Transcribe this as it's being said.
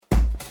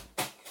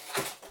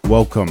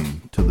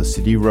Welcome to the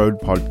City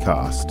Road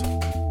Podcast.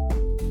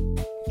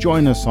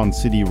 Join us on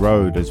City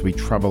Road as we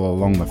travel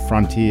along the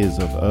frontiers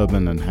of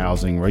urban and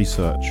housing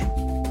research.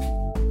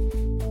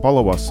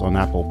 Follow us on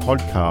Apple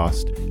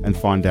Podcast and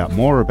find out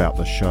more about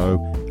the show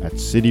at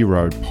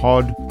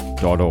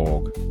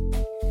cityroadpod.org.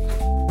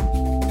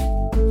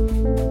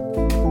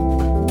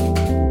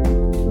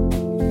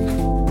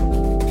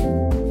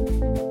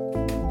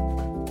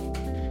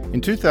 In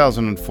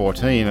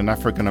 2014, an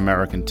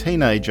African-American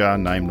teenager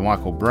named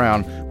Michael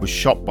Brown was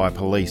shot by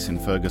police in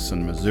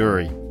Ferguson,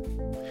 Missouri.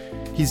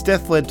 His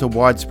death led to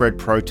widespread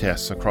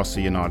protests across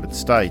the United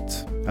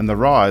States and the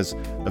rise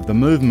of the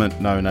movement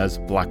known as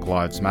Black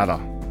Lives Matter.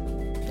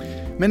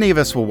 Many of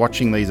us were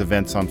watching these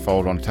events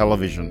unfold on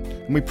television,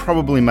 and we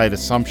probably made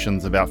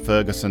assumptions about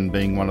Ferguson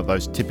being one of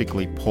those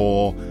typically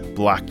poor,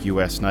 black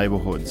US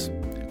neighbourhoods,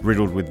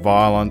 riddled with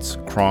violence,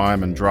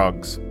 crime and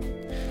drugs.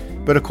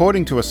 But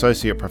according to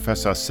Associate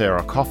Professor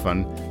Sarah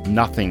Coffin,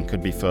 nothing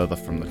could be further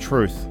from the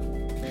truth.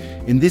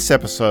 In this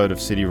episode of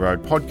City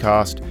Road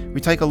Podcast,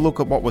 we take a look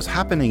at what was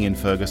happening in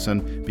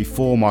Ferguson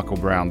before Michael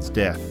Brown's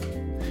death,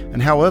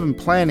 and how urban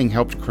planning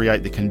helped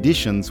create the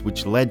conditions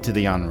which led to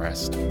the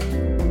unrest.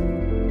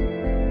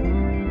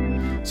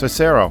 So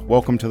Sarah,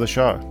 welcome to the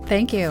show.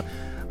 Thank you.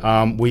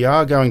 We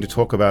are going to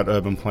talk about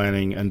urban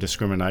planning and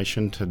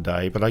discrimination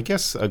today, but I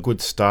guess a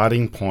good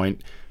starting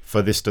point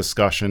for this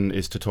discussion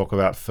is to talk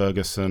about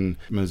Ferguson,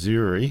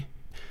 Missouri,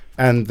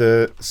 and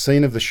the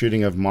scene of the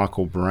shooting of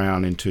Michael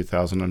Brown in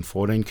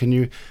 2014. Can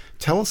you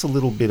tell us a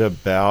little bit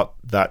about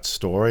that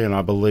story? And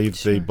I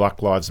believe the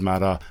Black Lives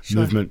Matter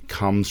movement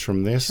comes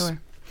from this. Sure.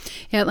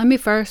 Yeah, let me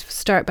first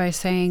start by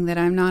saying that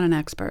I'm not an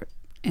expert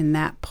in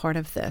that part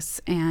of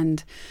this.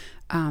 And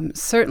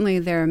certainly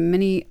there are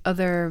many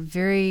other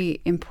very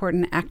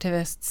important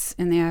activists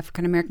in the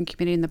African-American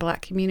community and the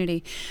Black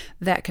community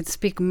that could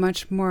speak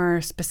much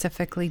more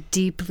specifically,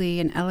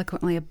 deeply, and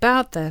eloquently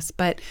about this.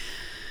 But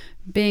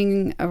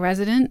being a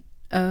resident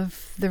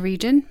of the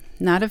region,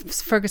 not of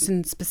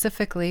Ferguson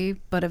specifically,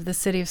 but of the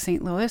city of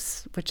St.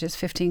 Louis, which is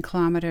 15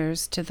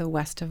 kilometers to the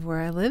west of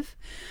where I live,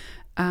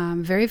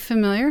 very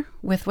familiar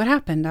with what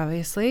happened,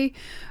 obviously.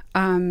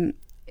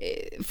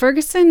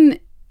 Ferguson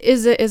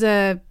is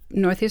a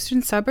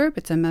northeastern suburb.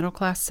 It's a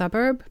middle-class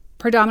suburb,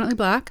 predominantly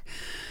Black,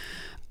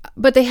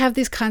 but they have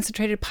these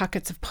concentrated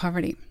pockets of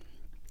poverty,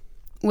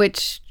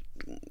 which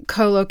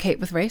co-locate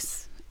with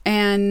race.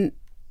 And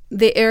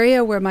the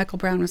area where Michael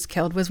Brown was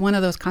killed was one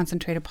of those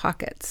concentrated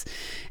pockets.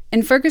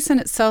 And Ferguson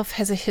itself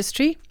has a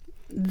history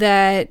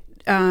that,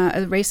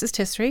 a racist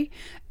history,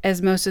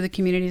 as most of the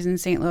communities in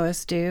St.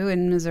 Louis do,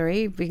 in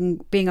Missouri,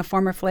 being a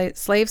former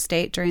slave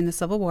state during the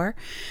Civil War.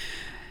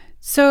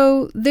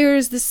 So there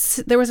was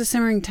a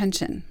simmering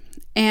tension.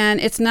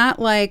 And it's not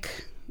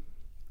like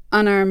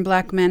unarmed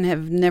Black men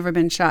have never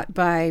been shot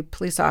by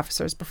police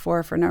officers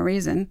before for no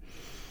reason.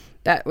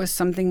 That was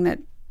something that,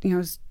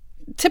 was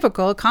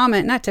typical,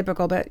 not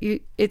typical, but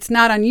it's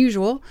not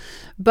unusual.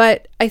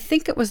 But I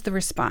think it was the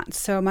response.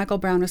 So Michael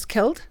Brown was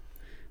killed,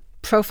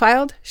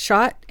 profiled,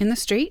 shot in the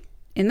street,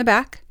 in the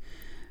back.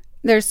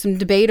 There's some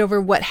debate over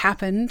what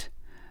happened.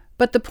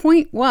 But the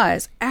point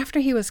was, after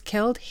he was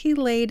killed, he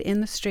laid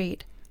in the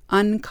street,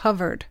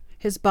 uncovered.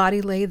 His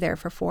body lay there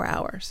for 4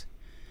 hours.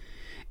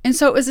 And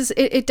so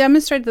it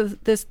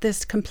demonstrated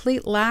this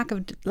complete lack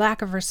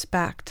of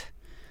respect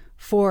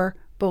for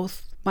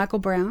both Michael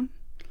Brown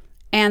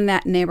and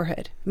that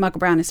neighborhood, Michael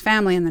Brown, his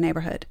family, and the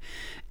neighborhood.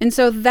 And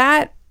so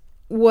that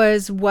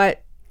was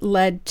what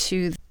led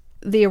to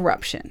the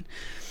eruption.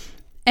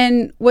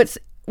 And what's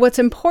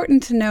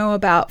important to know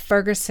about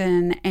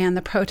Ferguson and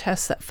the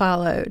protests that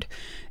followed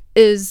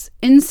is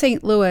in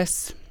St.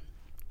 Louis,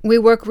 we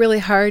work really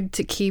hard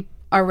to keep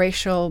our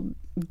racial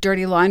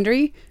dirty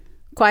laundry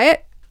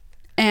quiet,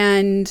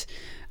 and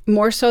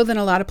more so than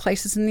a lot of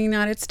places in the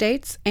United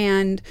States.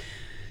 And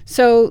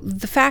so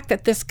the fact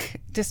that this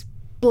just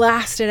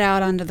blasted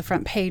out onto the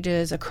front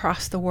pages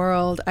across the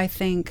world, I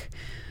think,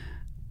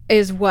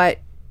 is what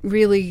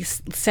really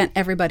sent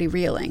everybody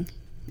reeling.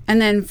 And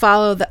then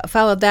followed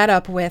that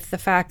up with the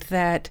fact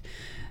that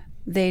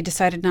they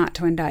decided not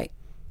to indict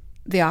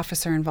the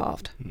officer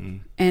involved. Mm-hmm.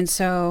 And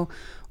so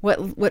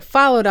what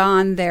followed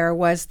on there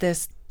was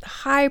this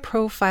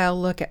high-profile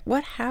look at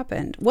what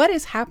happened, what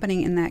is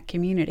happening in that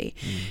community.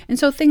 And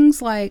so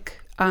things like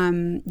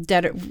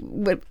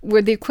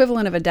where the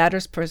equivalent of a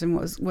debtor's prison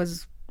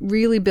was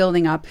really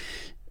building up.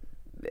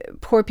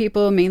 Poor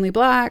people, mainly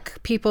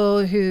Black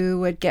people,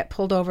 who would get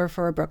pulled over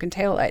for a broken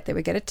taillight. They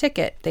would get a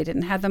ticket. They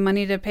didn't have the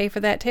money to pay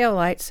for that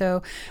taillight,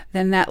 so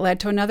then that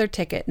led to another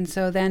ticket. And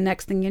so then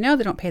next thing you know,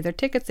 they don't pay their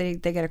tickets. They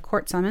get a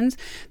court summons.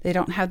 They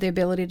don't have the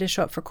ability to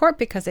show up for court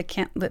because they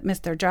can't miss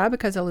their job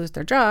because they'll lose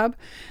their job.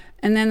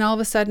 And then all of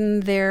a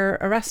sudden they're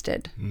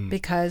arrested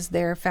because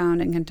they're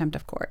found in contempt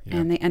of court,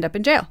 and they end up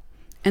in jail.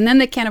 And then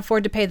they can't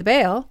afford to pay the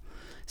bail,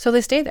 so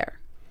they stay there.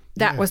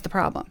 That was the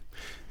problem.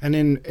 And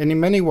in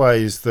many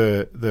ways,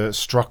 the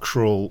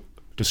structural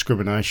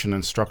discrimination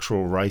and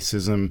structural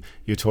racism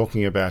you're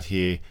talking about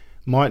here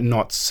might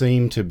not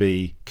seem to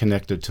be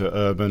connected to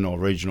urban or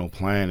regional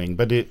planning,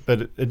 but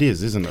it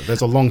is, isn't it?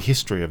 There's a long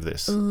history of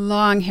this.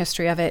 Long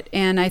history of it.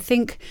 And I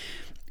think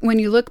when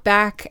you look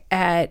back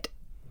at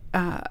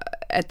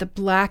the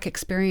Black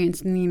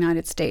experience in the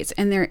United States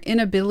and their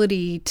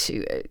inability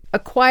to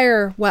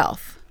acquire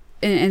wealth,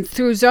 and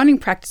through zoning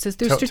practices.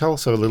 Tell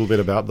us a little bit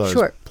about those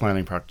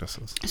planning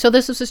practices. So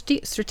this was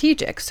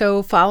strategic.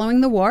 So following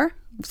the war,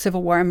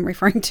 Civil War I'm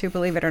referring to,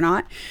 believe it or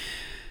not,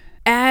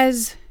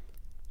 as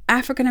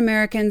African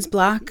Americans,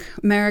 Black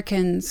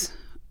Americans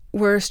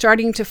were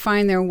starting to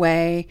find their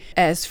way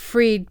as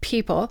freed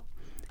people,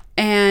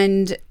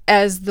 and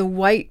as the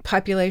white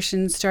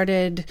population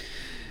started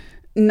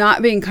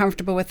not being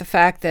comfortable with the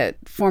fact that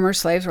former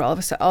slaves were all of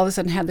a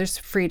sudden had this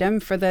freedom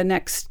for the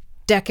next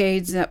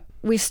decades,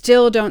 we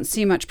still don't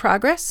see much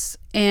progress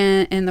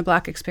in the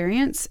Black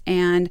experience,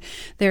 and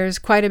there's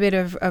quite a bit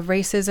of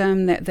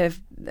racism. That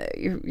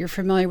you're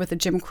familiar with the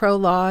Jim Crow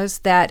laws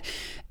that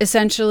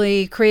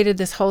essentially created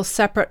this whole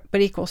separate but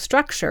equal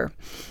structure,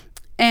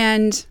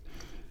 and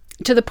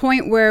to the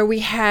point where we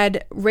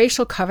had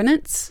racial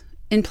covenants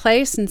in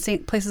place in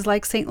places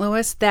like St.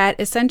 Louis that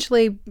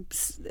essentially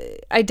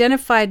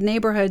identified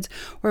neighborhoods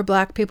where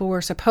Black people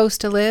were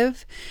supposed to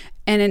live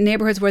and in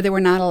neighborhoods where they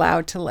were not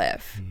allowed to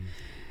live. Mm.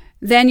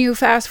 Then you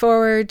fast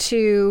forward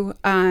to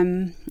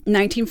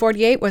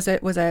 1948 was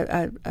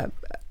an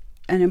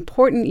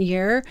important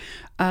year.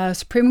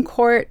 Supreme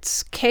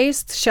Court's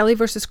case, Shelley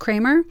versus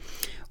Kramer,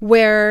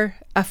 where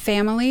a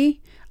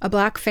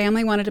Black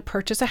family wanted to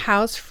purchase a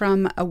house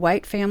from a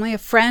white family, a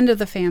friend of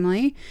the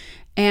family,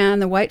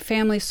 and the white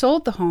family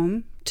sold the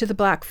home to the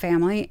Black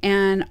family,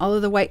 and all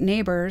of the white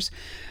neighbors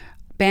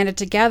banded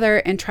together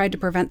and tried to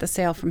prevent the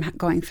sale from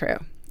going through.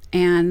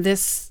 And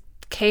this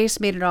case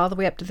made it all the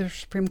way up to the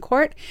Supreme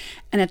Court,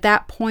 and at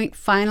that point,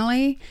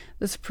 finally,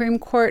 the Supreme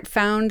Court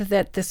found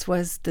that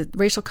the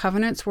racial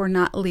covenants were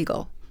not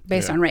legal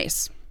based on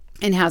race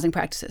in housing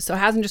practices. So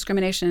housing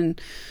discrimination,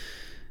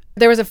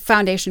 there was a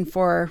foundation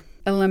for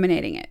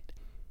eliminating it.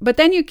 But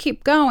then you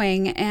keep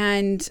going,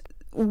 and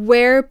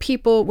where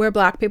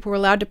Black people were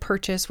allowed to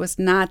purchase was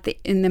not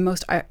in the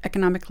most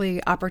economically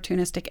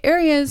opportunistic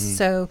areas,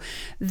 so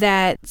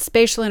that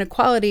spatial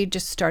inequality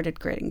just started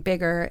getting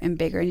bigger and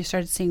bigger, and you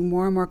started seeing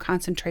more and more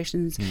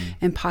concentrations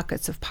in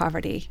pockets of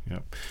poverty.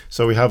 Yep.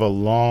 So we have a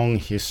long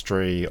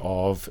history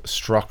of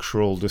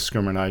structural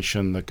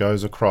discrimination that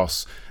goes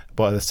across,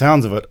 by the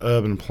sounds of it,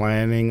 urban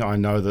planning. I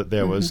know that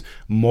there was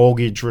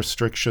mortgage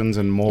restrictions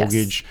and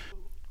mortgage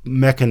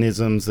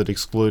mechanisms that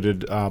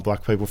excluded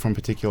Black people from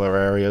particular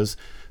areas.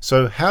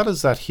 So how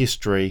does that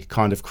history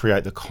kind of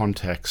create the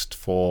context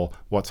for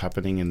what's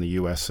happening in the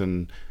US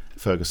and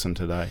Ferguson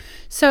today?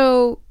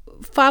 So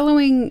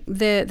following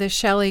the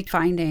Shelley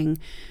finding,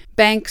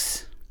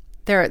 banks,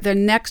 the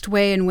next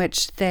way in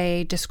which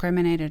they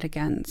discriminated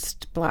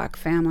against Black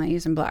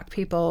families and Black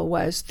people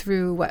was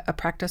through a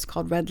practice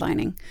called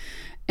redlining.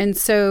 And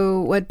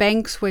so what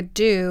banks would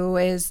do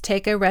is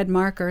take a red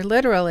marker,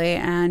 literally,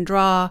 and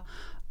draw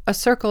a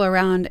circle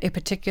around a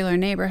particular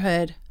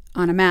neighborhood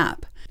on a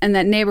map. And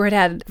that neighborhood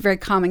had very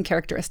common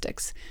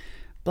characteristics,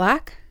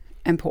 Black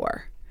and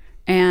poor.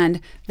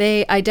 And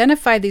they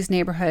identified these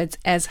neighborhoods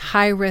as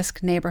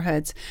high-risk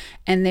neighborhoods,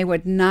 and they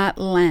would not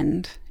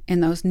lend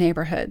in those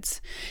neighborhoods.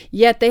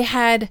 Yet they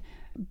had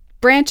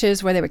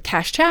branches where they would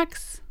cash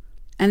checks,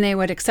 and they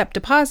would accept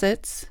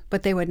deposits,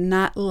 but they would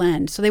not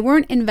lend. So they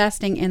weren't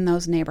investing in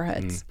those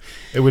neighborhoods.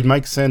 It would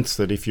make sense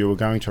that if you were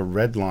going to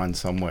redline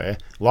somewhere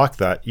like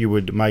that, you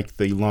would make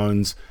the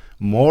loans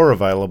more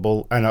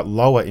available and at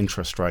lower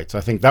interest rates. I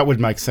think that would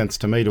make sense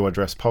to me to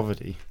address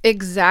poverty.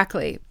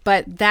 Exactly.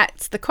 But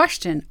that's the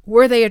question.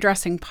 Were they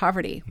addressing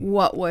poverty?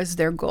 What was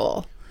their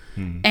goal?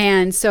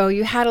 And so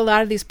you had a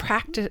lot of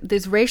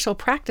these racial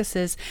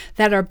practices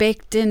that are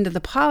baked into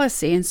the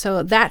policy, and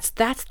so that's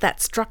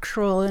that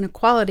structural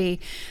inequality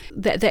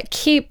that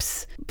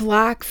keeps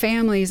Black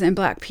families and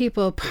Black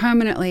people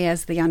permanently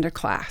as the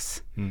underclass,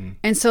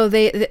 and so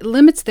it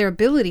limits their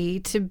ability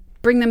to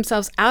bring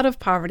themselves out of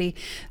poverty.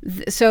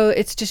 So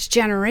it's just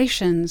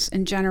generations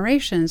and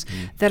generations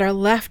that are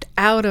left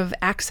out of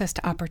access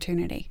to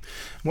opportunity.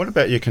 What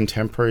about your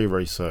contemporary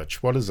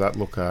research? What does that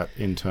look at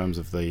in terms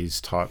of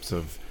these types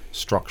of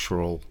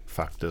structural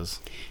factors?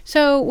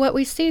 So what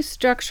we see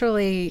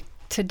structurally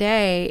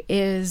today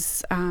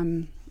is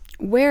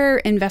where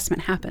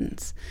investment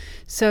happens.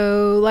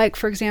 So like,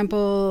 for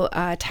example,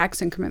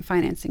 tax increment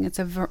financing. It's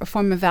a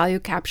form of value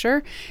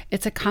capture.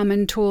 It's a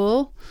common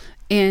tool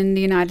in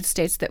the United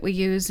States that we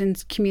use in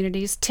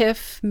communities.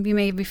 TIF, you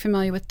may be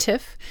familiar with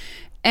TIF.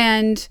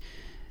 And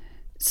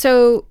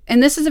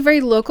this is a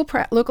very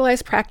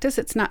localized practice.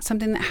 It's not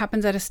something that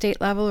happens at a state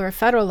level or a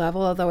federal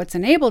level, although it's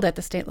enabled at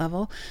the state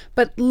level.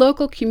 But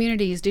local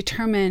communities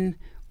determine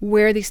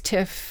where these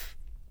TIF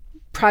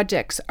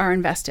projects are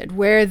invested,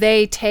 where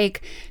they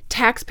take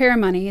taxpayer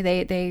money.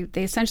 They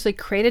essentially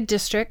create a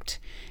district,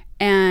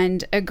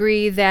 and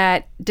agree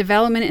that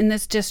development in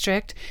this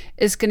district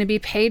is going to be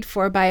paid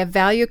for by a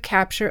value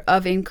capture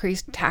of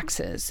increased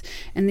taxes.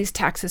 And these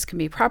taxes can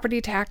be property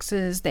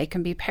taxes, they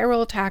can be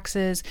payroll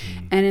taxes,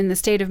 and in the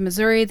state of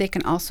Missouri, they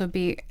can also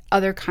be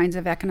other kinds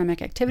of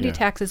economic activity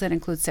taxes that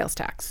include sales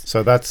tax.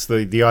 So that's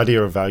the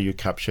idea of value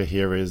capture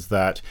here, is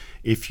that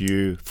if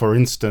you, for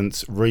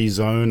instance,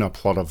 rezone a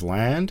plot of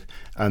land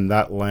and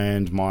that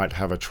land might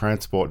have a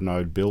transport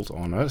node built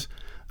on it,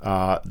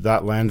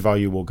 that land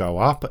value will go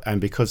up,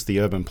 and because the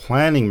urban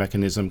planning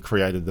mechanism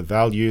created the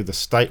value, the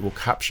state will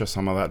capture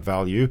some of that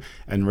value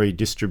and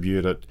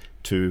redistribute it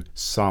to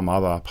some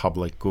other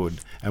public good.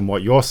 And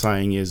what you're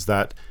saying is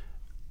that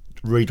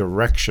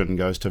redirection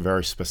goes to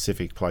very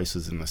specific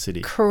places in the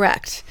city.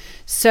 Correct.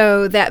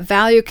 So that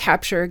value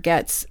capture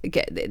it's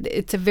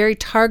a very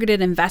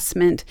targeted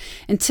investment,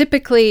 and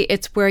typically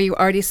it's where you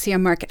already see a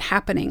market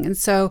happening. And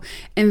so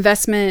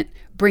investment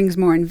brings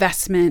more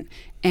investment,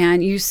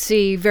 and you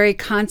see very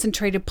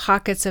concentrated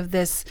pockets of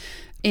this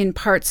in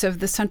parts of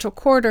the Central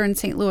Corridor in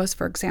St. Louis,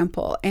 for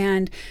example.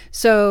 And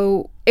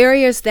so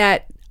areas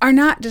that are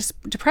not just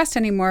depressed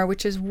anymore,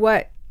 which is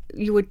where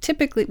you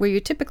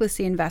typically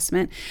see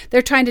investment,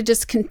 they're trying to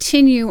just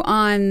continue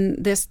on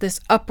this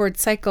upward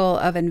cycle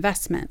of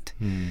investment.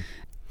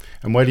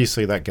 And where do you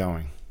see that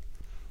going?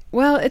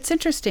 Well, it's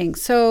interesting.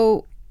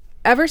 So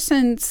ever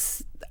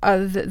since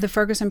the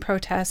Ferguson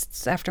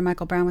protests after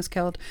Michael Brown was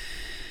killed,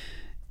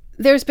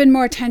 there's been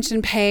more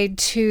attention paid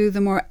to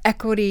the more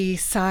equity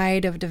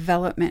side of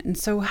development. And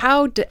so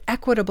how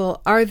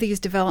equitable are these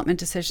development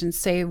decisions,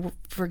 say,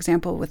 for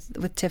example, with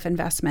TIF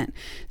investment?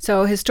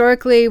 So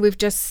historically, we've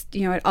just,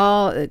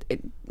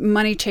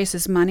 money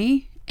chases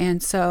money.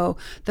 And so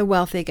the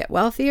wealthy get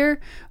wealthier.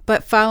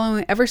 But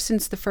ever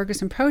since the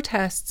Ferguson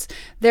protests,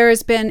 there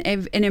has been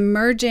an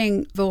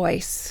emerging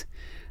voice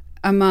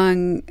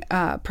among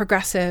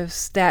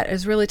progressives that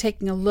is really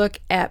taking a look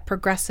at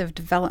progressive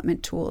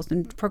development tools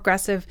and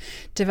progressive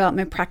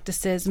development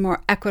practices,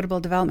 more equitable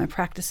development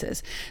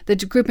practices. The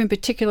group in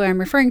particular I'm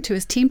referring to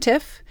is Team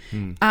TIF.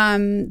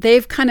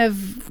 They've kind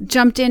of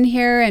jumped in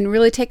here and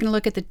really taken a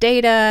look at the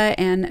data,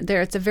 and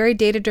it's a very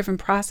data-driven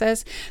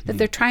process that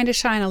they're trying to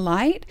shine a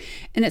light.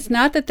 And it's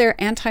not that they're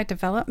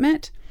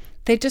anti-development.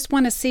 They just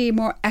want to see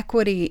more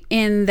equity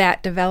in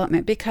that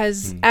development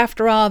because,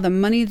 after all, the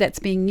money that's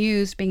being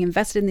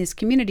invested in these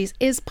communities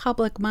is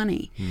public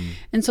money.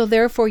 And so,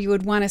 therefore, you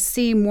would want to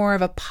see more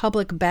of a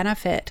public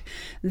benefit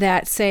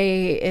that,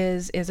 say,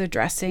 is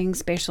addressing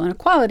spatial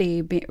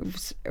inequality,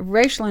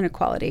 racial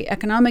inequality,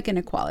 economic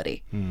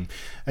inequality.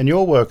 And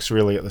your work's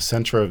really at the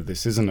center of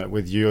this, isn't it?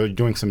 With you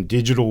doing some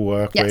digital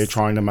work where you're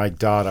trying to make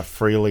data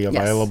freely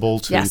available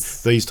to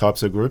these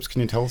types of groups.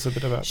 Can you tell us a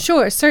bit about that?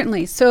 Sure,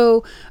 certainly.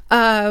 So,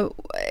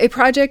 a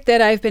project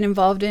that I've been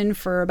involved in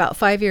for about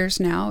 5 years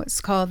now.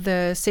 It's called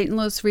the St.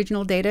 Louis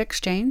Regional Data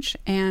Exchange,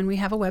 and we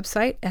have a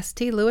website,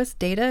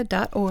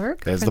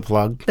 stlouisdata.org. There's the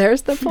plug.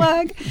 There's the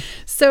plug.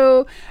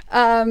 So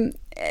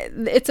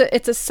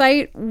it's a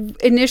site.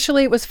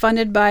 Initially, it was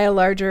funded by a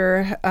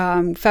larger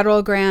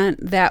federal grant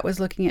that was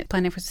looking at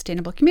planning for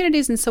sustainable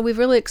communities, and so we've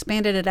really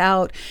expanded it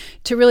out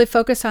to really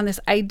focus on this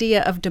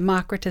idea of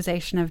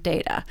democratization of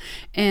data,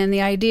 and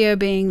the idea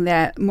being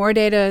that more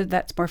data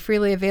that's more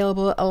freely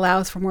available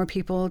allows for more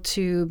people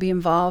to be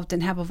involved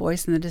and have a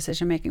voice in the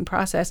decision-making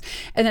process,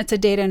 and it's a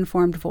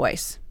data-informed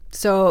voice.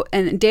 So,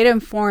 and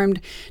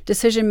data-informed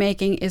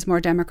decision-making is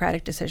more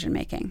democratic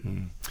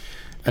decision-making.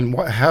 And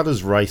how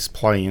does race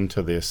play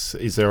into this?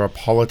 Is there a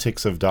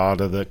politics of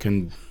data that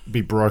can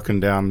be broken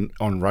down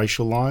on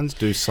racial lines?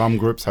 Do some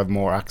groups have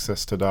more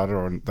access to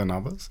data than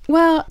others?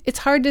 Well, it's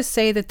hard to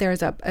say that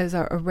there's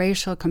a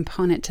racial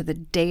component to the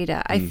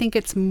data. I think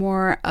it's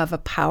more of a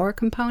power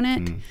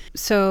component.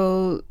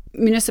 So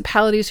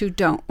municipalities who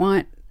don't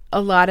want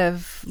a lot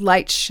of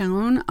light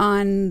shone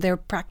on their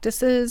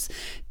practices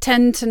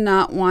tend to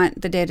not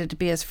want the data to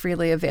be as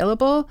freely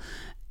available.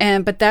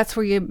 But that's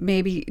where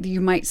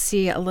you might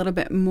see a little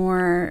bit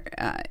more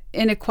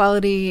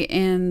inequality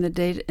in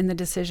the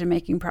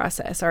decision-making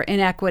process, or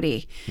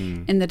inequity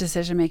in the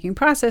decision-making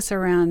process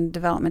around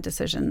development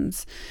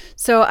decisions.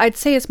 So I'd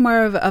say it's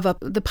more of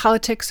the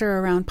politics are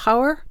around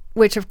power,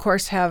 which of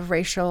course have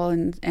racial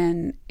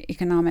and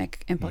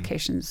economic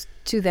implications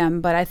to them.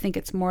 But I think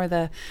it's more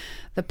the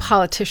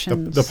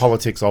politicians. The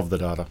politics of the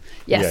data.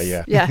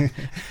 Yes.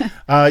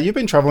 Yeah. You've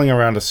been traveling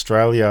around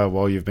Australia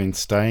while you've been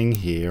staying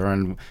here,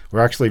 and we're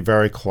actually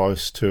very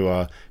close to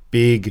a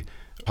big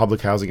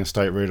public housing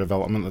estate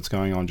redevelopment that's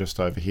going on just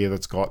over here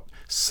that's got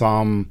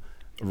some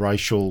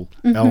racial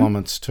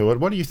elements to it.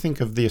 What do you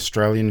think of the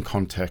Australian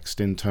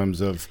context in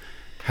terms of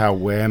how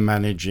we're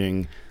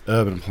managing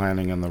urban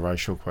planning and the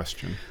racial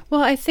question?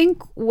 Well, I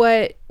think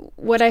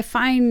what I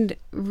find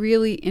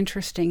really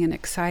interesting and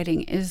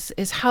exciting is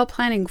how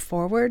planning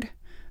forward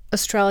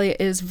Australia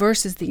is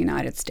versus the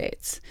United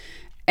States.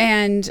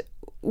 And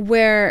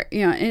where,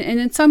 and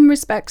in some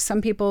respects,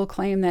 some people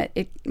claim that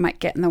it might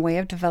get in the way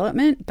of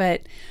development,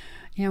 but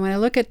When I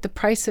look at the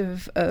price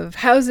of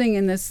housing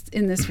in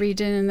this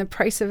region and the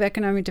price of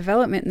economic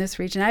development in this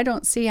region, I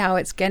don't see how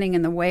it's getting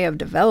in the way of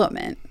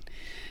development.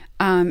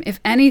 If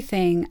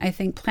anything, I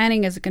think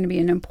planning is going to be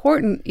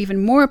an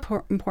even more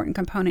important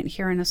component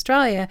here in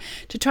Australia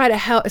to try to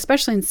help,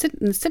 especially in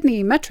the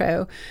Sydney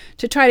metro,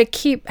 to try to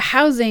keep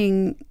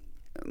housing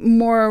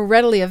more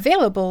readily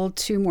available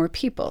to more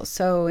people.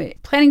 So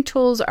planning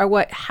tools are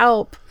what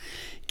help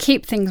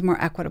keep things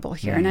more equitable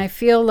here. And I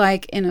feel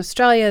like in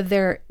Australia,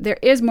 there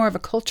is more of a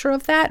culture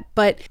of that,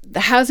 but the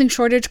housing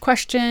shortage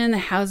question, the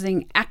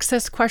housing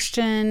access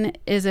question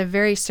is a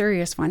very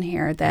serious one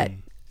here that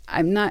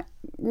I'm not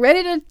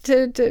ready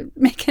to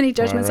make any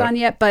judgments on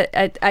yet, but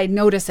I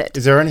notice it.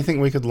 Is there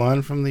anything we could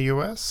learn from the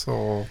US,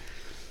 or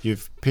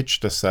you've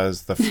pitched us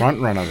as the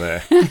front runner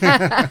there?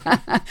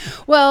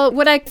 Well,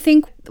 what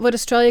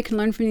Australia can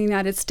learn from the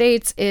United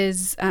States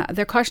is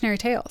their cautionary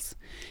tales.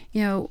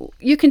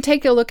 You can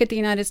take a look at the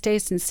United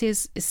States and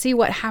see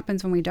what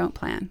happens when we don't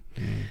plan.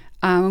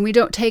 When we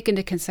don't take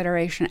into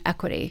consideration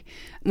equity,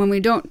 when we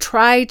don't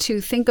try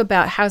to think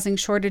about housing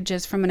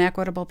shortages from an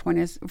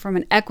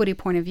equity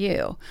point of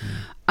view.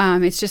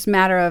 It's just a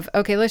matter of,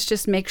 okay, let's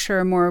just make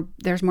sure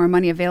there's more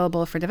money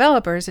available for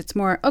developers. It's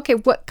more, okay,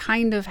 what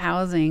kind of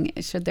housing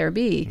should there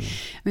be?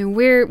 I mean,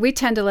 we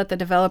tend to let the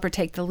developer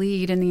take the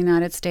lead in the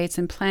United States,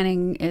 and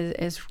planning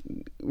is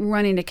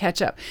running to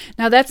catch up.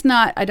 Now, that's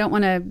not, I don't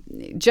want to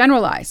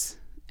generalize.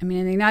 I mean,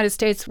 in the United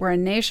States, we're a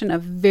nation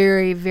of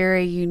very,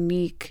 very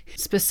unique,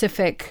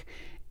 specific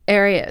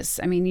areas.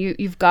 I mean,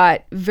 you've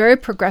got very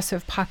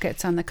progressive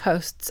pockets on the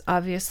coasts,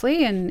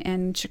 obviously,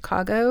 and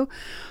Chicago,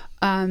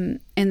 in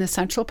the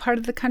central part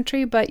of the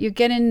country. But you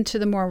get into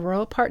the more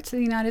rural parts of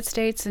the United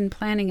States, and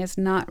planning is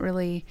not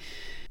really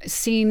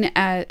seen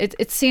as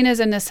it's seen as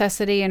a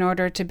necessity in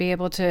order to be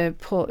able to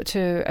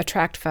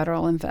attract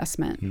federal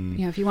investment.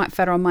 If you want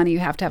federal money, you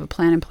have to have a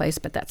plan in place,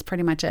 but that's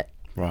pretty much it.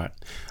 Right.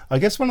 I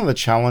guess one of the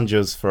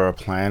challenges for a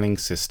planning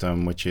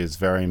system, which is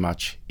very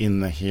much in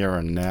the here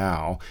and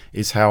now,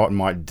 is how it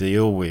might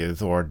deal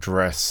with or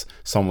address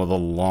some of the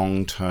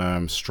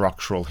long-term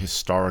structural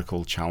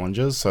historical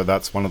challenges. So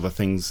that's one of the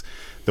things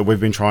that we've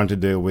been trying to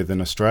deal with in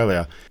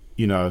Australia.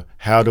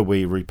 How do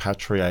we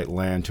repatriate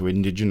land to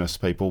Indigenous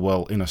people?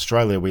 Well, in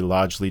Australia, we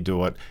largely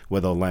do it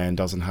where the land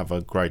doesn't have a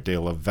great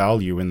deal of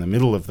value in the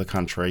middle of the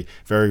country.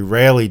 Very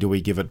rarely do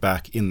we give it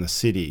back in the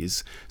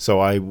cities. So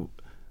I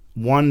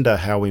wonder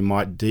how we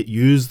might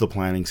use the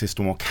planning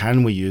system, or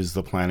can we use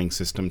the planning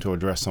system to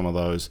address some of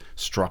those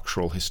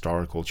structural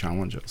historical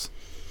challenges?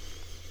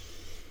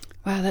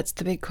 Wow, that's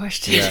the big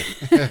question.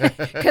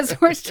 Because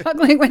we're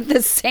struggling with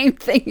the same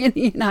thing in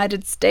the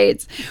United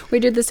States.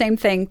 We do the same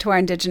thing to our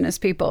Indigenous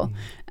people,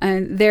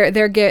 and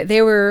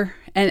they were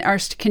and are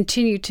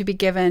continue to be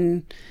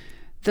given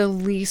the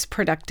least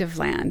productive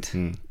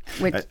land.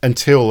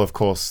 Until, of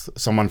course,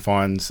 someone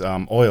finds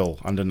oil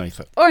underneath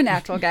it. Or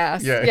natural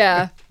gas.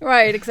 Yeah,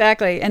 right,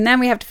 exactly. And then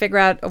we have to figure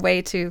out a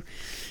way to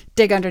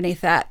dig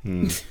underneath that.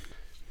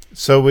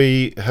 So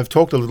we have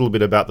talked a little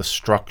bit about the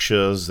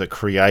structures that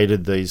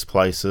created these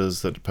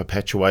places, that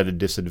perpetuated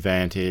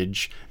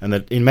disadvantage, and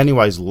that in many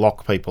ways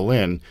lock people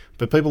in.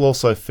 But people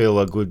also feel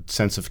a good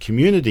sense of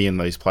community in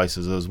these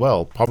places as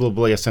well,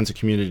 probably a sense of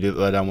community that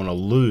they don't want to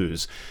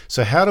lose.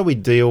 So how do we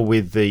deal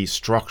with the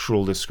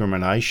structural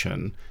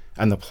discrimination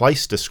and the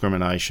place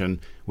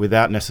discrimination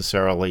without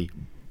necessarily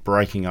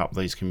breaking up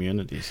these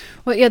communities?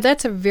 Well, yeah,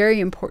 that's a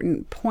very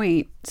important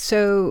point.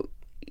 So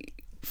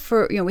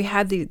we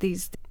had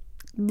these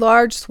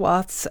large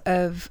swaths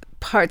of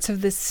parts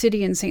of the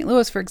city in St.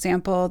 Louis, for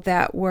example,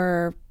 that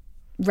were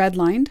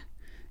redlined,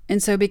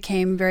 and so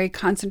became very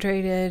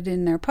concentrated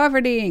in their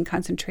poverty and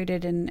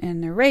concentrated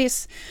in their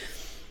race.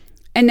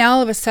 And now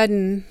all of a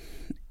sudden,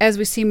 as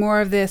we see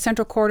more of the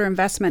Central Corridor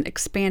investment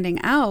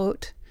expanding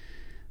out,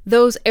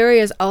 those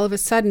areas all of a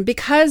sudden,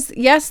 because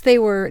yes, they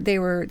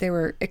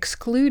were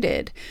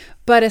excluded,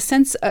 but a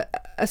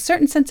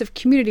certain sense of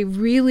community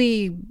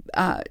really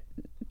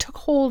took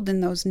hold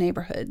in those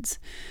neighborhoods.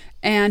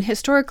 And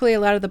historically, a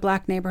lot of the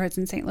Black neighborhoods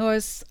in St.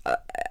 Louis,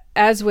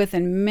 as with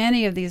in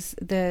many of these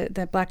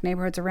the Black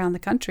neighborhoods around the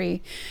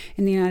country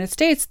in the United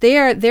States,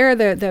 they're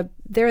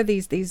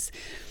these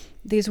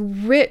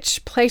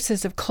rich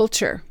places of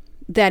culture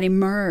that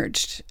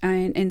emerged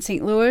in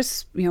St.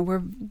 Louis.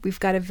 We've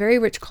got a very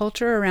rich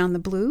culture around the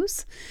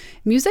blues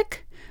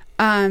music,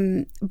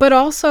 but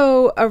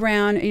also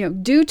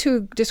around, due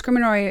to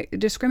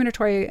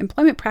discriminatory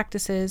employment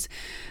practices,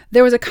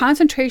 there was a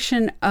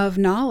concentration of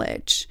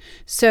knowledge.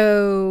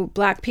 So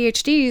Black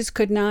PhDs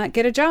could not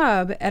get a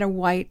job at a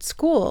white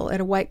school,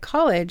 at a white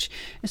college.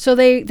 So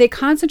they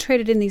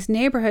concentrated in these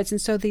neighborhoods,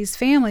 and so these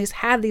families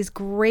had these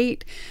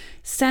great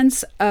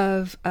sense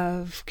of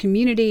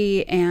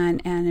community and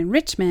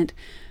enrichment.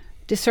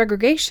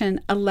 Desegregation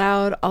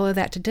allowed all of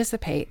that to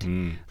dissipate.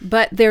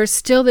 But there's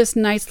still this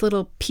nice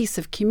little piece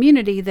of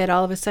community that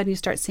all of a sudden you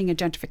start seeing a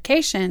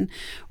gentrification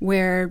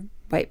where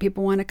white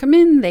people want to come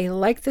in, they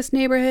like this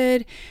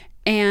neighborhood.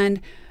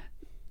 And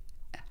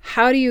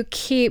how do you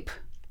keep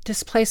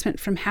displacement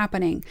from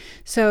happening?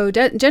 So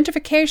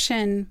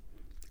gentrification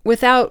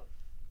without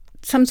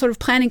some sort of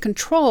planning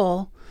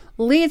control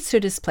leads to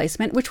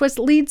displacement, which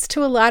leads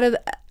to a lot of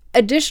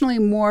additionally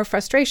more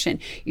frustration.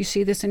 You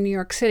see this in New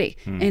York City,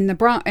 in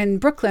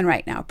Brooklyn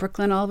right now.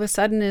 Brooklyn all of a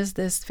sudden is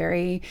this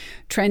very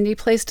trendy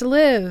place to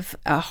live.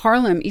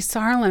 Harlem, East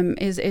Harlem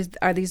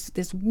are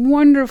these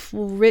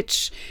wonderful,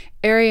 rich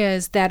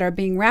areas that are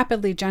being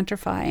rapidly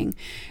gentrifying,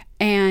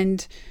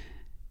 and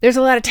there's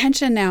a lot of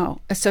tension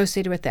now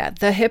associated with that.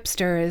 The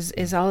hipster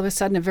is all of a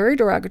sudden a very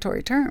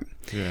derogatory term,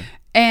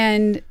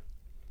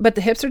 but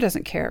the hipster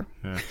doesn't care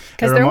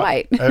because they're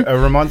white. It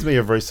reminds me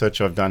of research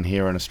I've done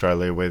here in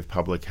Australia with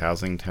public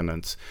housing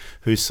tenants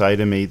who say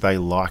to me they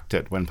liked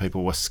it when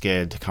people were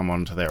scared to come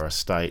onto their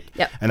estate.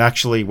 Yep. And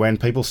actually, when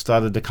people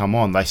started to come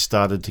on, they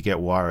started to get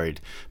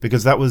worried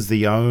because that was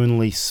the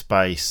only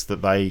space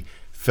that they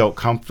felt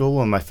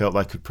comfortable and they felt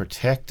they could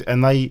protect,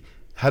 and they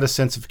had a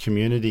sense of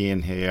community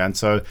in here. And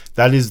so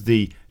that is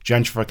the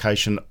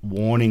gentrification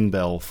warning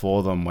bell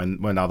for them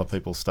when other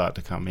people start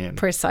to come in.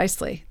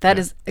 Precisely. That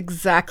is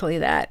exactly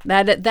that.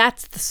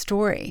 That's the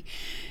story.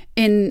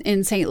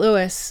 In St.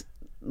 Louis,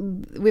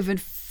 we have a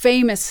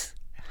famous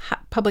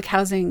public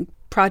housing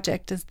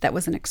project that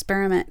was an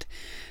experiment,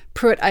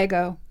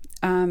 Pruitt-Igoe.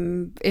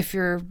 If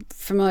you're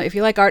familiar, if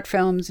you like art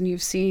films and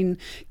you've seen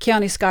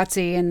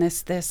Keanu and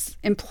this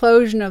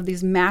implosion of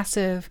these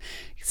massive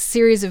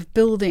series of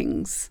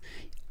buildings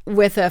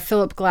with a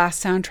Philip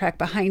Glass soundtrack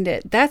behind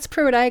it, that's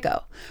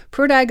Pruitt-Igoe.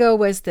 Pruitt-Igoe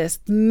was this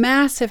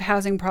massive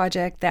housing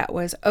project that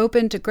was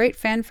open to great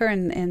fanfare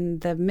in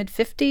the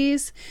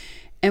mid-50s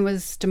and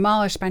was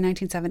demolished by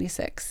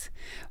 1976.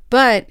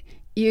 But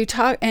you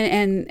talk,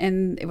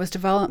 and it was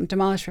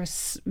demolished for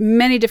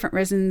many different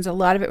reasons. A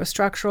lot of it was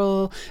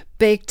structural,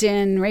 baked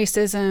in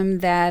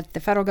racism that the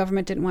federal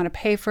government didn't want to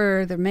pay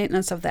for the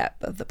maintenance of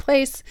the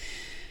place.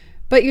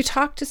 But you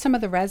talk to some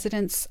of the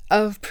residents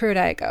of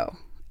Pruitt-Igoe,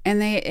 and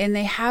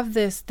they have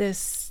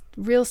this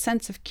real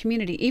sense of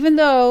community, even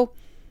though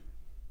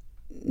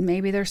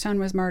maybe their son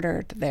was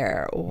murdered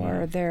there,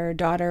 or their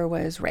daughter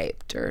was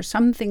raped, or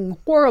something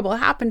horrible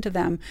happened to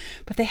them.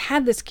 But they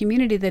had this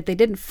community that they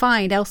didn't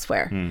find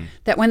elsewhere,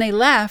 that when they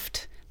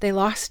left, they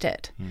lost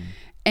it.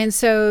 And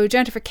so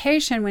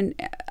gentrification, when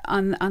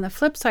on the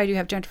flip side, you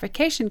have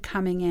gentrification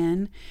coming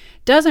in,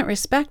 doesn't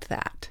respect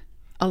that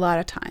a lot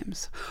of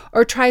times,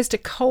 or tries to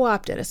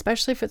co-opt it,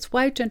 especially if it's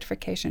white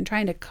gentrification,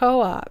 trying to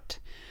co-opt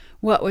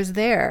what was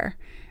there.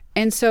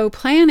 And so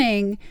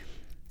planning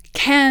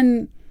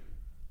can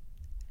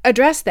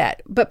address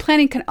that, but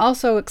planning can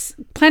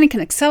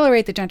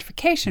accelerate the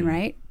gentrification,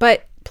 right?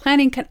 But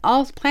planning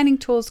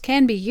tools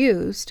can be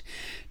used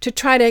to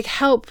try to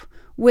help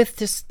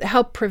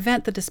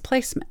prevent the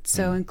displacement.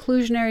 So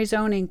inclusionary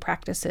zoning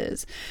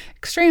practices,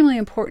 extremely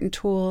important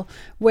tool,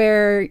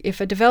 where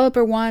if a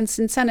developer wants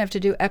incentive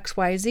to do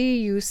XYZ,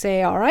 you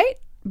say, all right,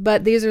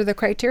 but these are the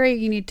criteria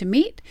you need to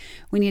meet.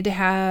 We need to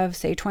have,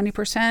 say,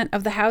 20%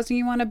 of the housing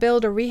you want to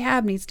build or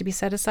rehab needs to be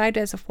set aside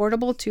as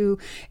affordable to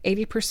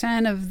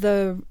 80%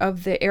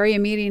 of the area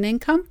median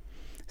income,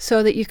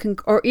 so that you can,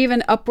 or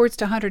even upwards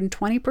to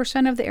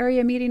 120% of the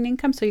area median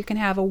income, so you can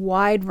have a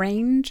wide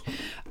range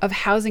of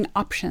housing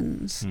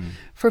options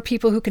for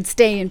people who can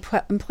stay in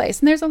place.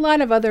 And there's a lot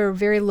of other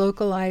very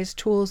localized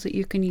tools that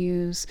you can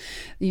use.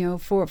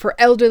 For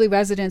elderly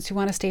residents who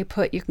want to stay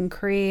put, you can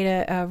create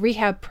a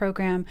rehab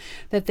program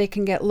that they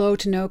can get low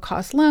to no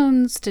cost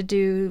loans to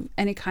do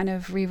any kind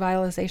of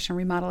revitalization,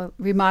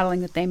 remodeling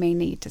that they may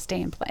need to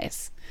stay in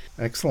place.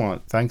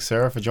 Excellent. Thanks,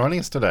 Sarah, for joining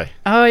us today.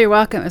 Oh, you're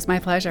welcome. It was my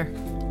pleasure.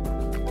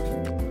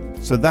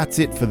 So that's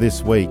it for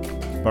this week,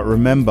 but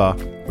remember,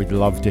 we'd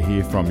love to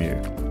hear from you.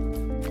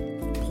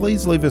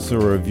 Please leave us a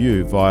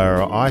review via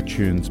our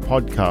iTunes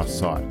podcast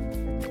site.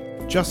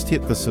 Just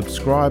hit the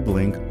subscribe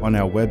link on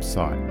our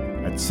website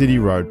at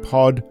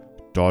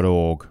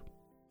cityroadpod.org.